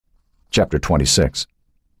Chapter 26.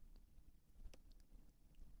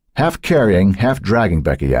 Half carrying, half dragging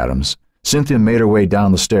Becky Adams, Cynthia made her way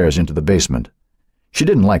down the stairs into the basement. She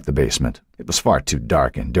didn't like the basement. It was far too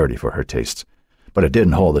dark and dirty for her tastes, but it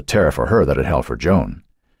didn't hold the terror for her that it held for Joan.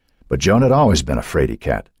 But Joan had always been a fraidy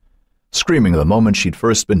cat, screaming the moment she'd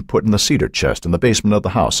first been put in the cedar chest in the basement of the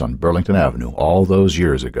house on Burlington Avenue all those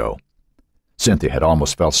years ago. Cynthia had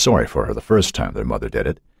almost felt sorry for her the first time their mother did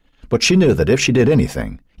it, but she knew that if she did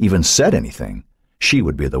anything, even said anything, she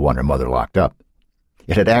would be the one her mother locked up.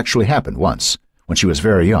 It had actually happened once, when she was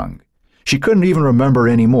very young. She couldn't even remember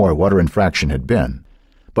any more what her infraction had been,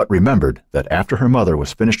 but remembered that after her mother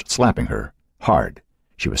was finished slapping her, hard,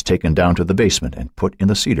 she was taken down to the basement and put in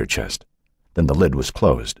the cedar chest. Then the lid was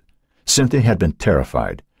closed. Cynthia had been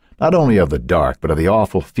terrified, not only of the dark, but of the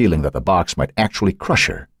awful feeling that the box might actually crush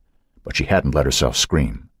her. But she hadn't let herself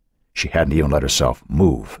scream. She hadn't even let herself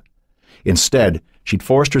move. Instead, she'd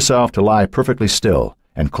forced herself to lie perfectly still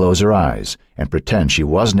and close her eyes and pretend she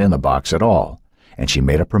wasn't in the box at all, and she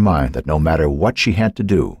made up her mind that no matter what she had to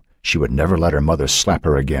do, she would never let her mother slap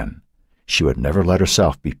her again. She would never let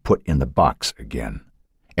herself be put in the box again.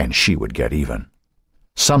 And she would get even.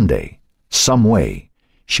 Someday, some way,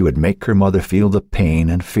 she would make her mother feel the pain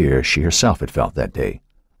and fear she herself had felt that day.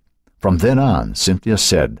 From then on, Cynthia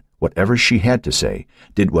said whatever she had to say,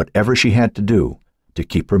 did whatever she had to do, to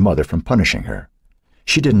keep her mother from punishing her.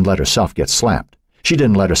 She didn't let herself get slapped. She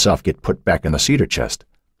didn't let herself get put back in the cedar chest.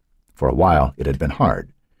 For a while, it had been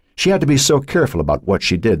hard. She had to be so careful about what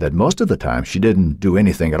she did that most of the time she didn't do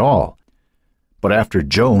anything at all. But after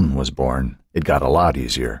Joan was born, it got a lot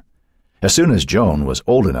easier. As soon as Joan was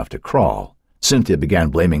old enough to crawl, Cynthia began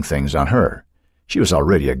blaming things on her. She was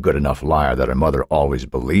already a good enough liar that her mother always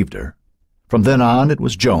believed her. From then on, it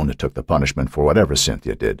was Joan that took the punishment for whatever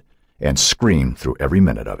Cynthia did, and screamed through every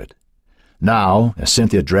minute of it. Now, as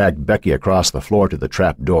Cynthia dragged Becky across the floor to the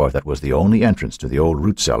trap door that was the only entrance to the old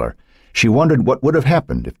root cellar, she wondered what would have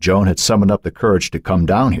happened if Joan had summoned up the courage to come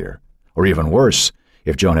down here, or even worse,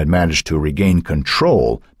 if Joan had managed to regain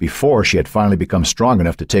control before she had finally become strong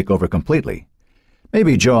enough to take over completely.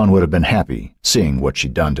 Maybe Joan would have been happy seeing what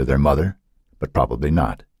she'd done to their mother, but probably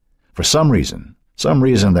not. For some reason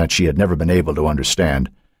that she had never been able to understand,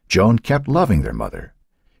 Joan kept loving their mother.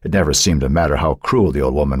 It never seemed to matter how cruel the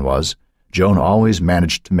old woman was. Joan always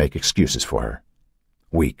managed to make excuses for her.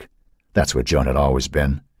 Weak. That's what Joan had always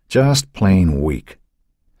been. Just plain weak.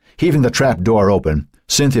 Heaving the trap door open,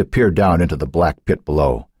 Cynthia peered down into the black pit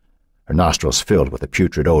below, her nostrils filled with the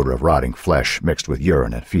putrid odor of rotting flesh mixed with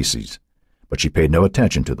urine and feces. But she paid no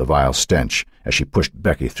attention to the vile stench as she pushed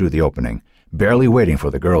Becky through the opening, barely waiting for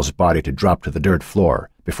the girl's body to drop to the dirt floor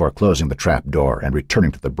before closing the trap door and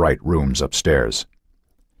returning to the bright rooms upstairs.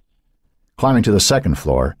 Climbing to the second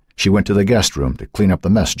floor, she went to the guest room to clean up the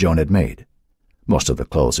mess Joan had made. Most of the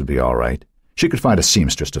clothes would be all right. She could find a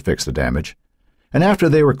seamstress to fix the damage. And after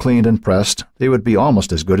they were cleaned and pressed, they would be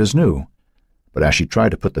almost as good as new. But as she tried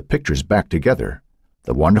to put the pictures back together,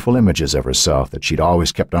 the wonderful images of herself that she'd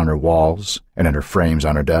always kept on her walls and in her frames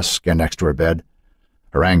on her desk and next to her bed,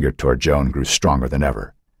 her anger toward Joan grew stronger than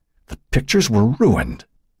ever. The pictures were ruined.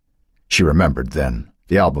 She remembered then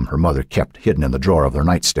the album her mother kept hidden in the drawer of their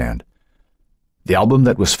nightstand. The album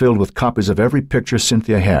that was filled with copies of every picture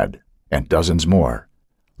Cynthia had, and dozens more.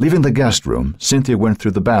 Leaving the guest room, Cynthia went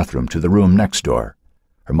through the bathroom to the room next door.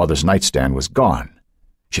 Her mother's nightstand was gone.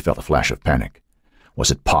 She felt a flash of panic. Was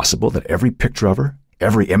it possible that every picture of her,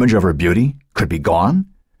 every image of her beauty, could be gone?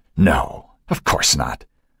 No, of course not.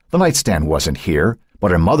 The nightstand wasn't here, but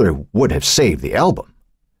her mother would have saved the album.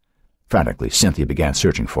 Frantically, Cynthia began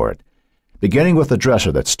searching for it. Beginning with the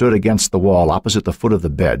dresser that stood against the wall opposite the foot of the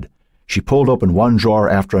bed, she pulled open one drawer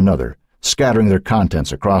after another, scattering their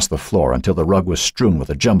contents across the floor until the rug was strewn with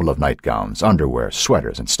a jumble of nightgowns, underwear,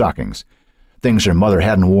 sweaters, and stockings, things her mother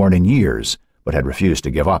hadn't worn in years but had refused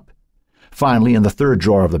to give up. Finally, in the third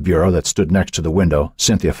drawer of the bureau that stood next to the window,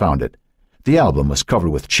 Cynthia found it. The album was covered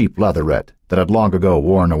with cheap leatherette that had long ago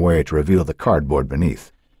worn away to reveal the cardboard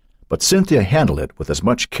beneath. But Cynthia handled it with as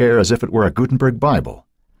much care as if it were a Gutenberg Bible.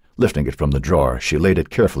 Lifting it from the drawer, she laid it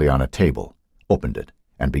carefully on a table, opened it,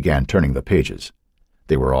 and began turning the pages.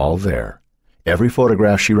 They were all there. Every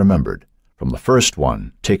photograph she remembered, from the first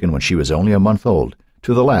one, taken when she was only a month old,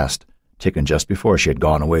 to the last, taken just before she had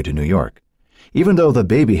gone away to New York. Even though the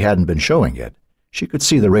baby hadn't been showing yet, she could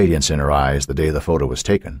see the radiance in her eyes the day the photo was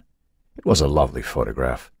taken. It was a lovely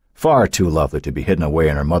photograph, far too lovely to be hidden away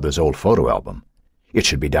in her mother's old photo album. It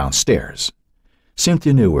should be downstairs.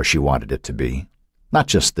 Cynthia knew where she wanted it to be. Not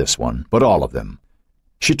just this one, but all of them.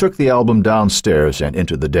 She took the album downstairs and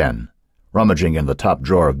into the den. Rummaging in the top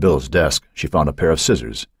drawer of Bill's desk, she found a pair of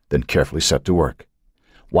scissors, then carefully set to work.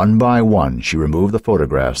 One by one, she removed the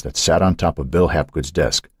photographs that sat on top of Bill Hapgood's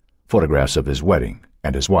desk, photographs of his wedding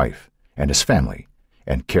and his wife and his family,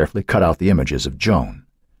 and carefully cut out the images of Joan.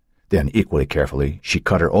 Then, equally carefully, she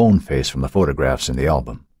cut her own face from the photographs in the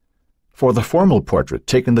album. For the formal portrait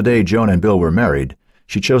taken the day Joan and Bill were married,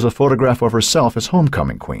 she chose a photograph of herself as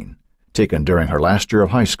homecoming queen, taken during her last year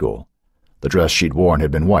of high school. The dress she'd worn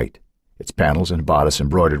had been white, its panels and bodice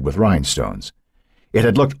embroidered with rhinestones. It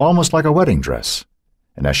had looked almost like a wedding dress,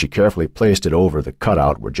 and as she carefully placed it over the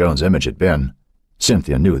cutout where Joan's image had been,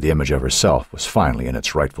 Cynthia knew the image of herself was finally in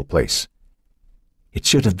its rightful place. "It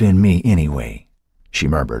should have been me anyway," she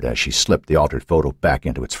murmured as she slipped the altered photo back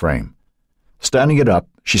into its frame. Standing it up,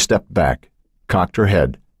 she stepped back, cocked her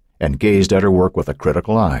head, and gazed at her work with a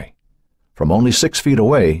critical eye. From only 6 feet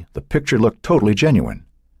away, the picture looked totally genuine.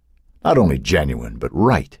 Not only genuine, but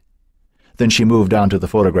right. Then she moved on to the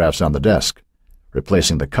photographs on the desk,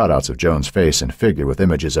 replacing the cutouts of Joan's face and figure with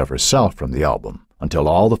images of herself from the album, until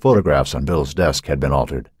all the photographs on Bill's desk had been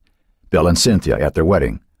altered. Bill and Cynthia at their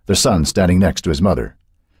wedding, their son standing next to his mother.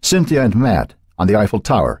 Cynthia and Matt on the Eiffel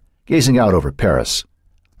Tower, gazing out over Paris.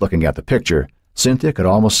 Looking at the picture, Cynthia could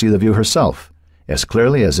almost see the view herself, as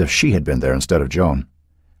clearly as if she had been there instead of Joan.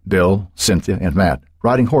 Bill, Cynthia, and Matt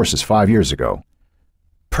riding horses 5 years ago.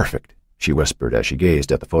 "Perfect," she whispered as she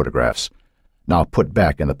gazed at the photographs, now put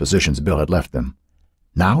back in the positions Bill had left them.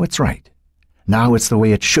 "Now it's right. Now it's the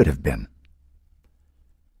way it should have been."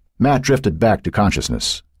 Matt drifted back to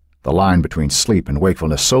consciousness, the line between sleep and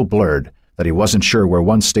wakefulness so blurred that he wasn't sure where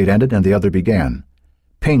one state ended and the other began.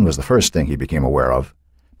 Pain was the first thing he became aware of,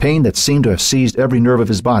 pain that seemed to have seized every nerve of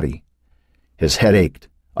his body. His head ached,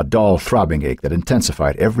 a dull throbbing ache that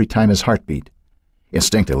intensified every time his heart beat.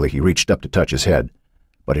 Instinctively he reached up to touch his head,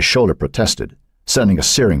 but his shoulder protested, sending a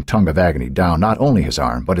searing tongue of agony down not only his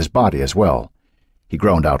arm, but his body as well. He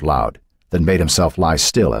groaned out loud, then made himself lie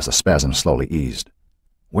still as the spasm slowly eased.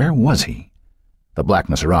 Where was he? The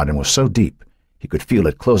blackness around him was so deep, he could feel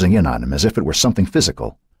it closing in on him as if it were something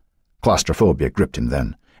physical. Claustrophobia gripped him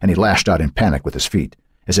then, and he lashed out in panic with his feet,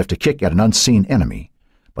 as if to kick at an unseen enemy.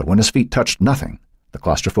 But when his feet touched nothing, the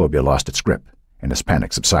claustrophobia lost its grip, and his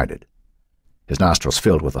panic subsided. His nostrils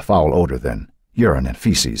filled with a foul odor then, urine and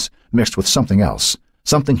feces, mixed with something else,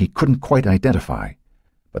 something he couldn't quite identify,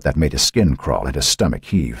 but that made his skin crawl and his stomach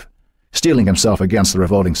heave. Steeling himself against the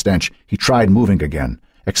revolting stench, he tried moving again,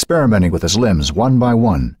 experimenting with his limbs one by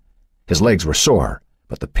one. His legs were sore,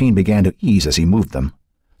 but the pain began to ease as he moved them.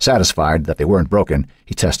 Satisfied that they weren't broken,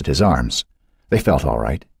 he tested his arms. They felt all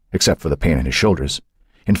right, except for the pain in his shoulders.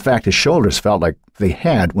 In fact, his shoulders felt like they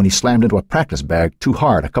had when he slammed into a practice bag too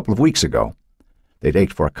hard a couple of weeks ago. They'd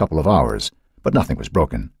ached for a couple of hours, but nothing was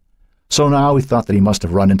broken. So now he thought that he must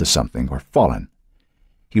have run into something or fallen.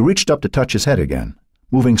 He reached up to touch his head again,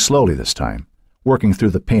 moving slowly this time, working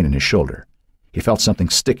through the pain in his shoulder. He felt something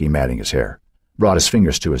sticky matting his hair, brought his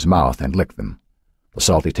fingers to his mouth and licked them. The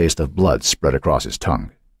salty taste of blood spread across his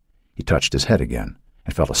tongue. He touched his head again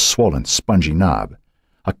and felt a swollen, spongy knob.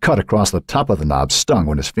 A cut across the top of the knob stung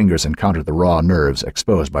when his fingers encountered the raw nerves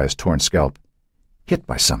exposed by his torn scalp. Hit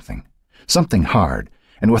by something, something hard,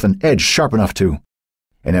 and with an edge sharp enough to—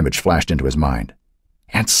 An image flashed into his mind.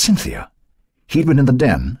 Aunt Cynthia! He'd been in the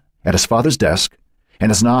den, at his father's desk, and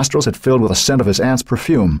his nostrils had filled with a scent of his aunt's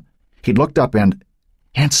perfume. He'd looked up and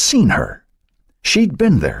seen her. She'd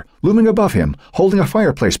been there, looming above him, holding a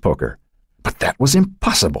fireplace poker. But that was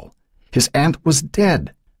impossible. His aunt was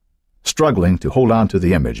dead. Struggling to hold on to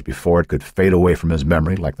the image before it could fade away from his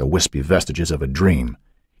memory like the wispy vestiges of a dream,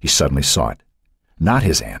 he suddenly saw it. Not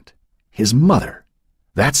his aunt. His mother.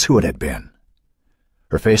 That's who it had been.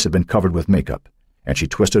 Her face had been covered with makeup, and she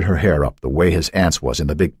twisted her hair up the way his aunt's was in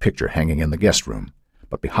the big picture hanging in the guest room.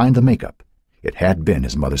 But behind the makeup, it had been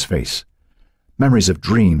his mother's face. Memories of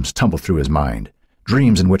dreams tumbled through his mind,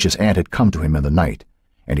 dreams in which his aunt had come to him in the night,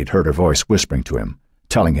 and he'd heard her voice whispering to him,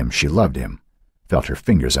 telling him she loved him, felt her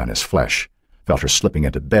fingers on his flesh, felt her slipping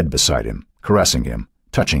into bed beside him, caressing him,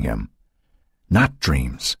 touching him. Not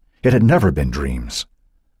dreams. It had never been dreams.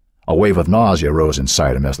 A wave of nausea rose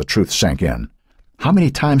inside him as the truth sank in. How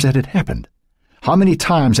many times had it happened? How many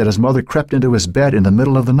times had his mother crept into his bed in the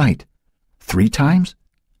middle of the night? 3 times?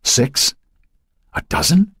 6? A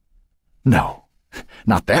dozen? No,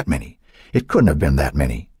 not that many. It couldn't have been that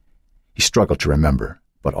many. He struggled to remember,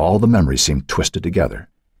 but all the memories seemed twisted together.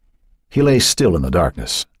 He lay still in the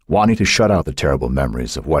darkness, wanting to shut out the terrible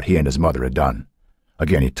memories of what he and his mother had done.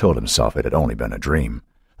 Again he told himself it had only been a dream,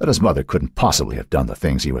 that his mother couldn't possibly have done the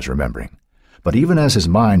things he was remembering. But even as his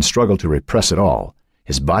mind struggled to repress it all,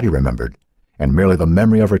 his body remembered, and merely the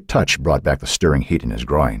memory of her touch brought back the stirring heat in his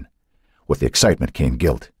groin. With the excitement came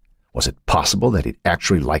guilt, Was it possible that he'd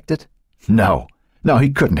actually liked it? No, he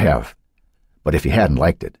couldn't have. But if he hadn't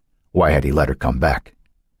liked it, why had he let her come back?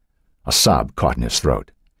 A sob caught in his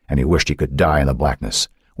throat, and he wished he could die in the blackness,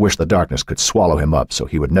 wished the darkness could swallow him up so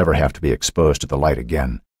he would never have to be exposed to the light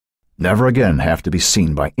again. Never again have to be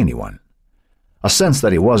seen by anyone. A sense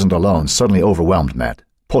that he wasn't alone suddenly overwhelmed Matt,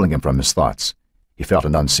 pulling him from his thoughts. He felt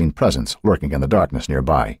an unseen presence lurking in the darkness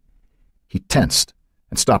nearby. He tensed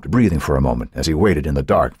and stopped breathing for a moment as he waited in the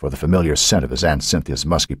dark for the familiar scent of his Aunt Cynthia's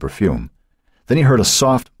musky perfume. Then he heard a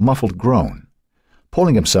soft, muffled groan.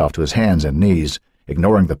 Pulling himself to his hands and knees,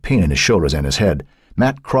 ignoring the pain in his shoulders and his head,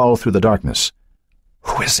 Matt crawled through the darkness.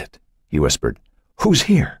 "Who is it?" he whispered. "Who's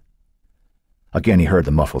here?" Again he heard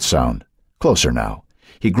the muffled sound. Closer now.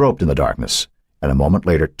 He groped in the darkness, and a moment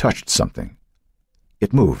later touched something.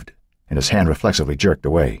 It moved, and his hand reflexively jerked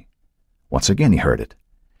away. Once again he heard it.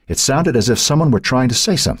 It sounded as if someone were trying to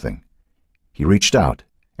say something. He reached out,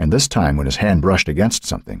 and this time when his hand brushed against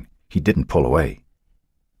something, he didn't pull away.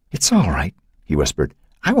 "It's all right," he whispered.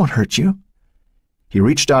 "I won't hurt you." He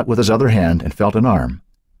reached out with his other hand and felt an arm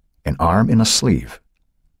in a sleeve.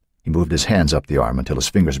 He moved his hands up the arm until his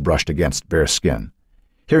fingers brushed against bare skin.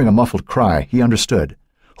 Hearing a muffled cry, he understood.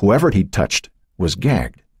 Whoever he'd touched was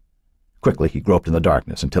gagged. Quickly he groped in the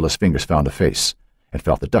darkness until his fingers found a face and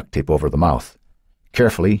felt the duct tape over the mouth.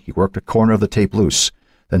 Carefully, he worked a corner of the tape loose,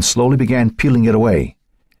 then slowly began peeling it away.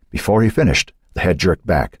 Before he finished, the head jerked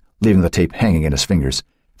back, leaving the tape hanging in his fingers.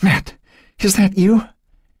 "Matt, is that you?"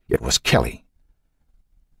 It was Kelly.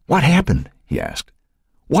 "What happened?" he asked.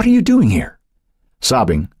 "What are you doing here?"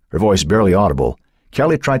 Sobbing, her voice barely audible,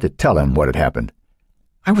 Kelly tried to tell him what had happened.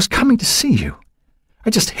 "I was coming to see you.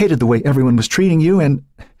 I just hated the way everyone was treating you and...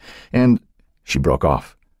 She broke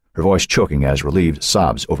off, her voice choking as relieved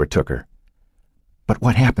sobs overtook her. "But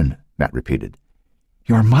what happened?" Matt repeated.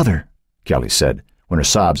 "Your mother," Kelly said, when her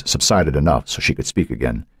sobs subsided enough so she could speak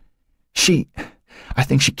again. I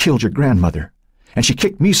think she killed your grandmother, and she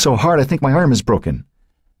kicked me so hard I think my arm is broken."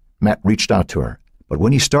 Matt reached out to her, but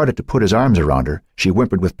when he started to put his arms around her, she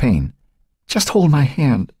whimpered with pain. "Just hold my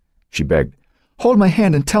hand," she begged. "Hold my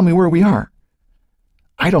hand and tell me where we are."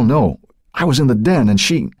 "I don't know. I was in the den, and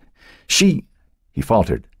she... He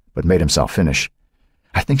faltered, but made himself finish.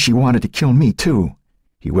 "I think she wanted to kill me, too,"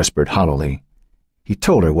 he whispered hollowly. He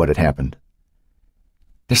told her what had happened.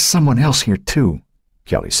 "There's someone else here, too,"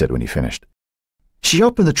 Kelly said when he finished. "She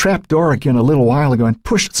opened the trap door again a little while ago and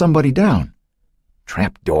pushed somebody down."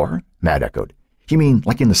 "Trap door?" Matt echoed. "You mean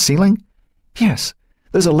like in the ceiling?" "Yes.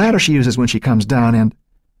 There's a ladder she uses when she comes down and—"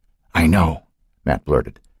 "I know," Matt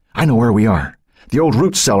blurted. "I know where we are. The old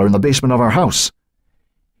root cellar in the basement of our house."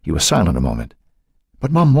 He was silent a moment.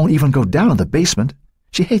 "But Mom won't even go down in the basement.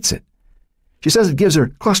 She hates it. She says it gives her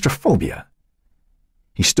claustrophobia."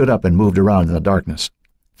 He stood up and moved around in the darkness,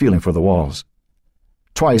 feeling for the walls.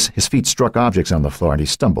 Twice his feet struck objects on the floor and he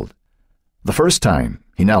stumbled. The first time,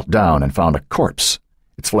 he knelt down and found a corpse,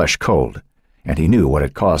 its flesh cold, and he knew what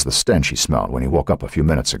had caused the stench he smelled when he woke up a few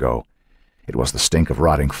minutes ago. It was the stink of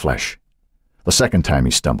rotting flesh. The second time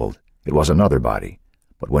he stumbled, it was another body,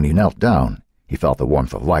 but when he knelt down, he felt the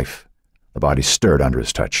warmth of life. The body stirred under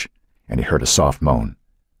his touch, and he heard a soft moan.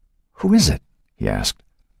 "Who is it?" he asked.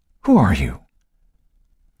 "Who are you?"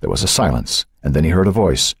 There was a silence, and then he heard a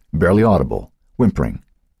voice, barely audible, whimpering.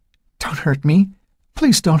 "Don't hurt me.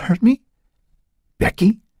 Please don't hurt me."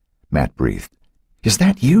 "Becky?" Matt breathed. "Is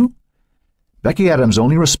that you?" Becky Adams'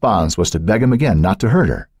 only response was to beg him again not to hurt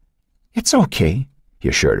her. "It's okay," he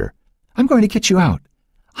assured her. "I'm going to get you out.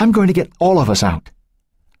 I'm going to get all of us out."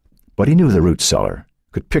 But he knew the root cellar,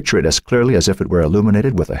 could picture it as clearly as if it were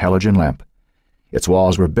illuminated with a halogen lamp. Its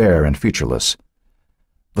walls were bare and featureless.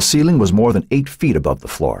 The ceiling was more than 8 feet above the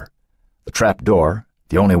floor. The trap door,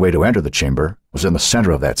 the only way to enter the chamber, was in the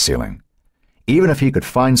center of that ceiling. Even if he could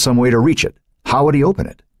find some way to reach it, how would he open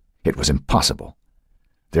it? It was impossible.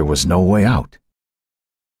 There was no way out.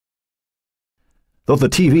 Though the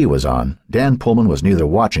TV was on, Dan Pullman was neither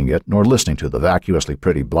watching it nor listening to the vacuously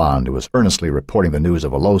pretty blonde who was earnestly reporting the news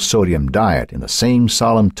of a low-sodium diet in the same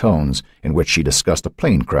solemn tones in which she discussed a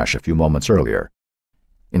plane crash a few moments earlier.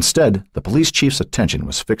 Instead, the police chief's attention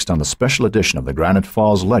was fixed on the special edition of the Granite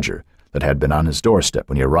Falls Ledger that had been on his doorstep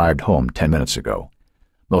when he arrived home 10 minutes ago.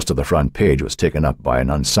 Most of the front page was taken up by an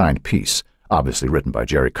unsigned piece, obviously written by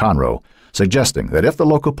Jerry Conroe, suggesting that if the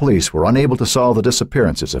local police were unable to solve the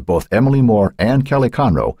disappearances of both Emily Moore and Kelly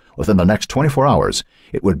Conroe within the next 24 hours,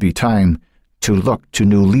 it would be time to look to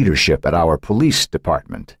new leadership at our police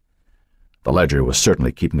department. The Ledger was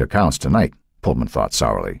certainly keeping accounts tonight, Pullman thought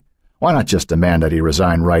sourly. Why not just demand that he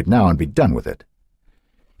resign right now and be done with it?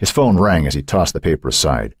 His phone rang as he tossed the paper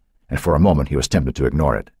aside, and for a moment he was tempted to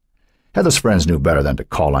ignore it. Heather's friends knew better than to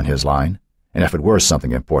call on his line, and if it were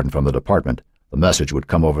something important from the department, the message would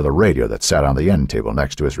come over the radio that sat on the end table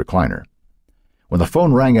next to his recliner. When the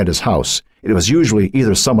phone rang at his house, it was usually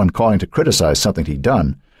either someone calling to criticize something he'd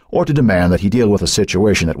done or to demand that he deal with a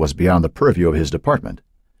situation that was beyond the purview of his department.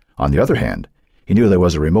 On the other hand, he knew there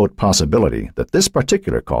was a remote possibility that this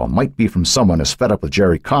particular call might be from someone as fed up with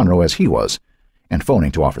Jerry Conroe as he was, and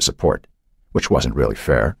phoning to offer support, which wasn't really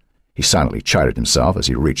fair. He silently chided himself as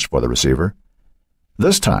he reached for the receiver.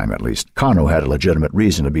 This time, at least, Conroe had a legitimate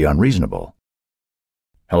reason to be unreasonable.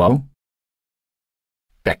 "Hello?"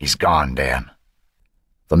 "Becky's gone, Dan."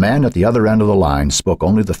 The man at the other end of the line spoke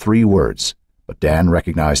only the 3 words, but Dan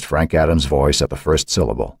recognized Frank Adams' voice at the first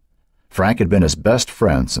syllable. Frank had been his best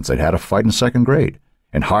friend since they'd had a fight in 2nd grade,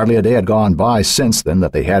 and hardly a day had gone by since then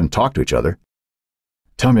that they hadn't talked to each other.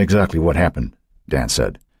 "Tell me exactly what happened," Dan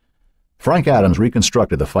said. Frank Adams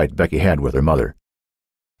reconstructed the fight Becky had with her mother.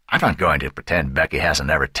 "I'm not going to pretend Becky hasn't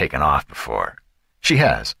ever taken off before. She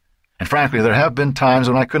has, and frankly there have been times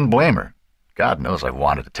when I couldn't blame her. God knows I've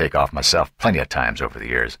wanted to take off myself plenty of times over the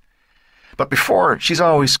years. But before, she's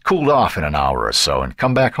always cooled off in an hour or so and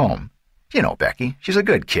come back home. You know Becky, she's a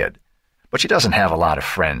good kid, but she doesn't have a lot of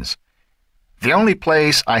friends. The only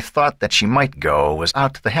place I thought that she might go was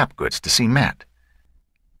out to the Hapgoods to see Matt."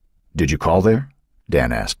 "Did you call there?"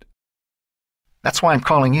 Dan asked. "That's why I'm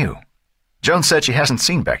calling you. Joan said she hasn't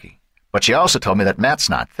seen Becky, but she also told me that Matt's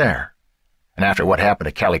not there. And after what happened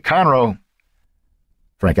to Kelly Conroe—"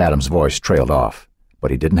 Frank Adams' voice trailed off,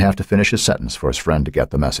 but he didn't have to finish his sentence for his friend to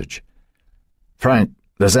get the message. "Frank,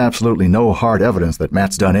 there's absolutely no hard evidence that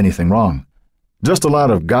Matt's done anything wrong. Just a lot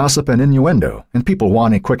of gossip and innuendo, and people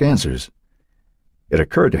wanting quick answers." It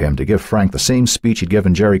occurred to him to give Frank the same speech he'd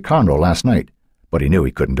given Jerry Conroe last night, but he knew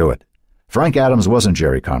he couldn't do it. Frank Adams wasn't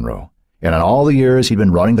Jerry Conroe, and in all the years he'd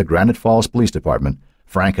been running the Granite Falls Police Department,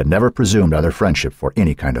 Frank had never presumed on their friendship for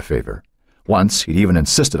any kind of favor. Once, he'd even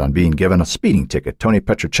insisted on being given a speeding ticket Tony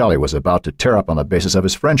Petruccelli was about to tear up on the basis of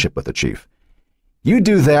his friendship with the chief. "You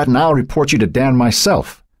do that and I'll report you to Dan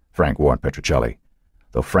myself," Frank warned Petruccelli.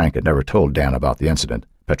 Though Frank had never told Dan about the incident,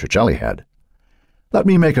 Petruccelli had. "Let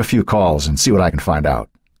me make a few calls and see what I can find out,"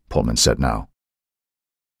 Pullman said now.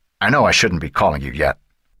 "I know I shouldn't be calling you yet,"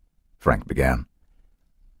 Frank began.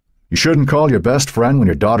 "You shouldn't call your best friend when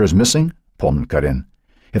your daughter's missing?" Pullman cut in.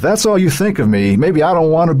 "If that's all you think of me, maybe I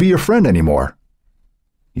don't want to be your friend anymore."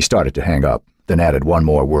 He started to hang up, then added one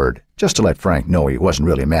more word, just to let Frank know he wasn't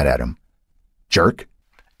really mad at him. "Jerk?"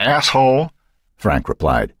 "Asshole," Frank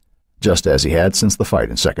replied, just as he had since the fight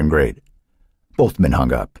in 2nd grade. Both men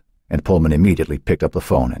hung up, and Pullman immediately picked up the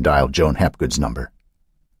phone and dialed Joan Hapgood's number.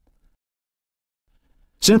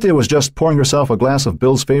 Cynthia was just pouring herself a glass of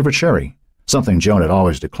Bill's favorite sherry, something Joan had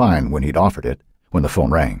always declined when he'd offered it, when the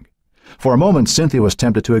phone rang. For a moment, Cynthia was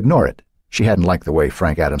tempted to ignore it. She hadn't liked the way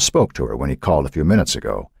Frank Adams spoke to her when he called a few minutes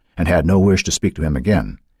ago, and had no wish to speak to him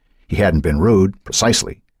again. He hadn't been rude,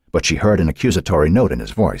 precisely, but she heard an accusatory note in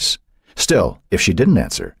his voice. Still, if she didn't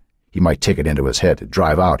answer, he might take it into his head to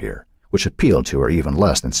drive out here, which appealed to her even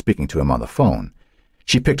less than speaking to him on the phone.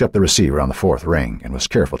 She picked up the receiver on the 4th ring and was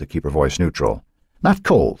careful to keep her voice neutral. Not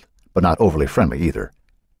cold, but not overly friendly either.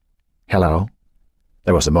 "Hello?"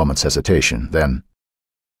 There was a moment's hesitation, then,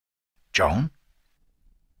 "Joan?"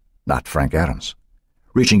 Not Frank Adams.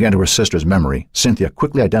 Reaching into her sister's memory, Cynthia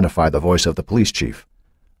quickly identified the voice of the police chief.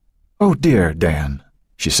 "Oh dear, Dan,"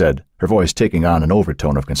 she said, her voice taking on an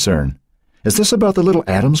overtone of concern. "Is this about the little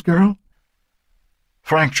Adams girl?"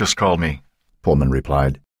 "Frank just called me," Pullman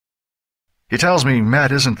replied. "He tells me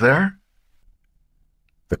Matt isn't there?"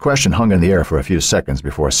 The question hung in the air for a few seconds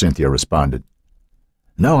before Cynthia responded.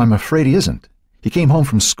 "No, I'm afraid he isn't. He came home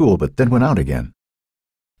from school but then went out again."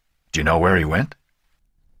 "Do you know where he went?"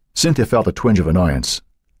 Cynthia felt a twinge of annoyance.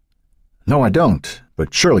 "No, I don't,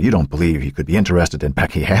 but surely you don't believe he could be interested in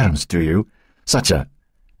Becky Adams, do you? Such a—"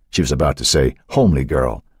 She was about to say homely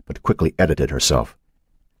girl, but quickly edited herself.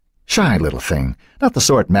 "Shy little thing, not the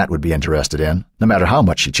sort Matt would be interested in, no matter how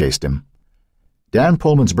much she chased him." Dan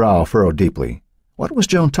Pullman's brow furrowed deeply. What was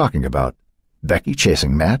Joan talking about? Becky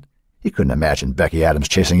chasing Matt? He couldn't imagine Becky Adams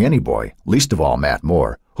chasing any boy, least of all Matt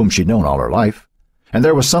Moore, whom she'd known all her life. And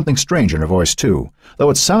there was something strange in her voice, too.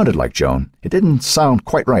 Though it sounded like Joan, it didn't sound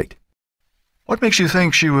quite right. "What makes you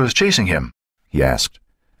think she was chasing him?" he asked.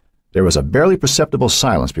 There was a barely perceptible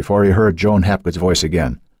silence before he heard Joan Hapgood's voice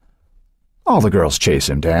again. "All the girls chase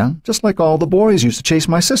him, Dan, just like all the boys used to chase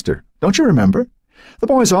my sister. Don't you remember? The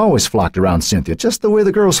boys always flocked around Cynthia, just the way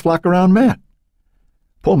the girls flock around Matt."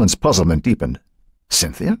 Pullman's puzzlement deepened.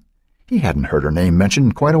 Cynthia? He hadn't heard her name mentioned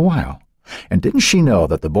in quite a while. And didn't she know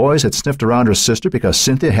that the boys had sniffed around her sister because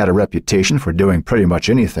Cynthia had a reputation for doing pretty much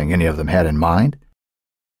anything any of them had in mind?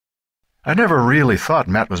 "I never really thought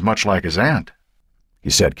Matt was much like his aunt," he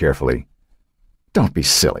said carefully. "Don't be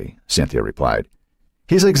silly," Cynthia replied.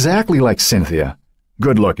 "He's exactly like Cynthia.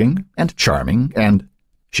 Good-looking and charming and—"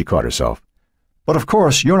 She caught herself. "But of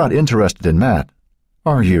course you're not interested in Matt,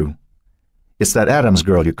 are you? It's that Adams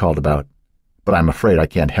girl you called about. But I'm afraid I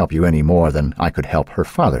can't help you any more than I could help her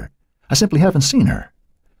father. I simply haven't seen her."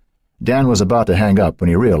 Dan was about to hang up when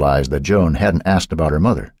he realized that Joan hadn't asked about her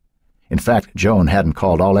mother. In fact, Joan hadn't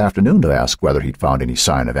called all afternoon to ask whether he'd found any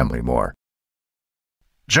sign of Emily Moore.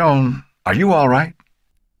 "Joan, are you all right?"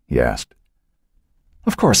 he asked.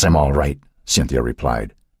 "Of course I'm all right," Cynthia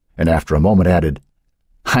replied, and after a moment added,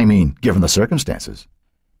 "I mean, given the circumstances."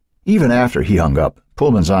 Even after he hung up,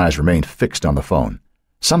 Pullman's eyes remained fixed on the phone.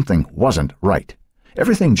 Something wasn't right.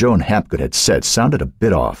 Everything Joan Hapgood had said sounded a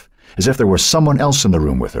bit off, as if there were someone else in the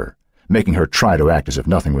room with her, making her try to act as if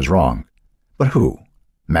nothing was wrong. But who?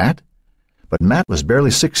 Matt? But Matt was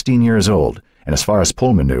barely 16 years old, and as far as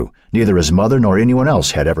Pullman knew, neither his mother nor anyone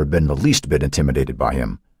else had ever been the least bit intimidated by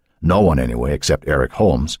him. No one, anyway, except Eric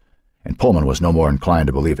Holmes, and Pullman was no more inclined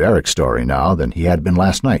to believe Eric's story now than he had been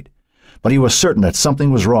last night. But he was certain that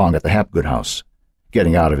something was wrong at the Hapgood house.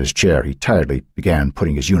 Getting out of his chair, he tiredly began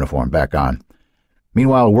putting his uniform back on,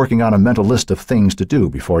 meanwhile working on a mental list of things to do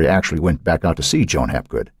before he actually went back out to see Joan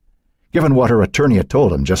Hapgood. Given what her attorney had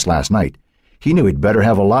told him just last night, he knew he'd better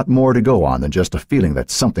have a lot more to go on than just a feeling that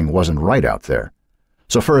something wasn't right out there.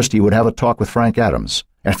 So first he would have a talk with Frank Adams,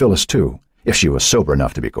 and Phyllis too, if she was sober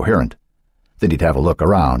enough to be coherent. Then he'd have a look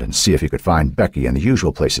around and see if he could find Becky in the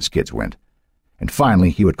usual places kids went. And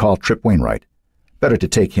finally he would call Trip Wainwright. Better to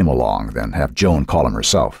take him along than have Joan call him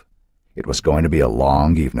herself. It was going to be a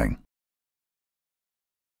long evening.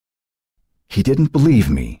 "He didn't believe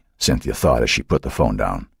me," Cynthia thought as she put the phone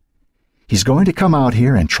down. "He's going to come out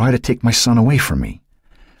here and try to take my son away from me.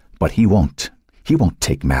 But he won't. He won't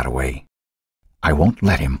take Matt away. I won't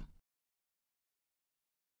let him."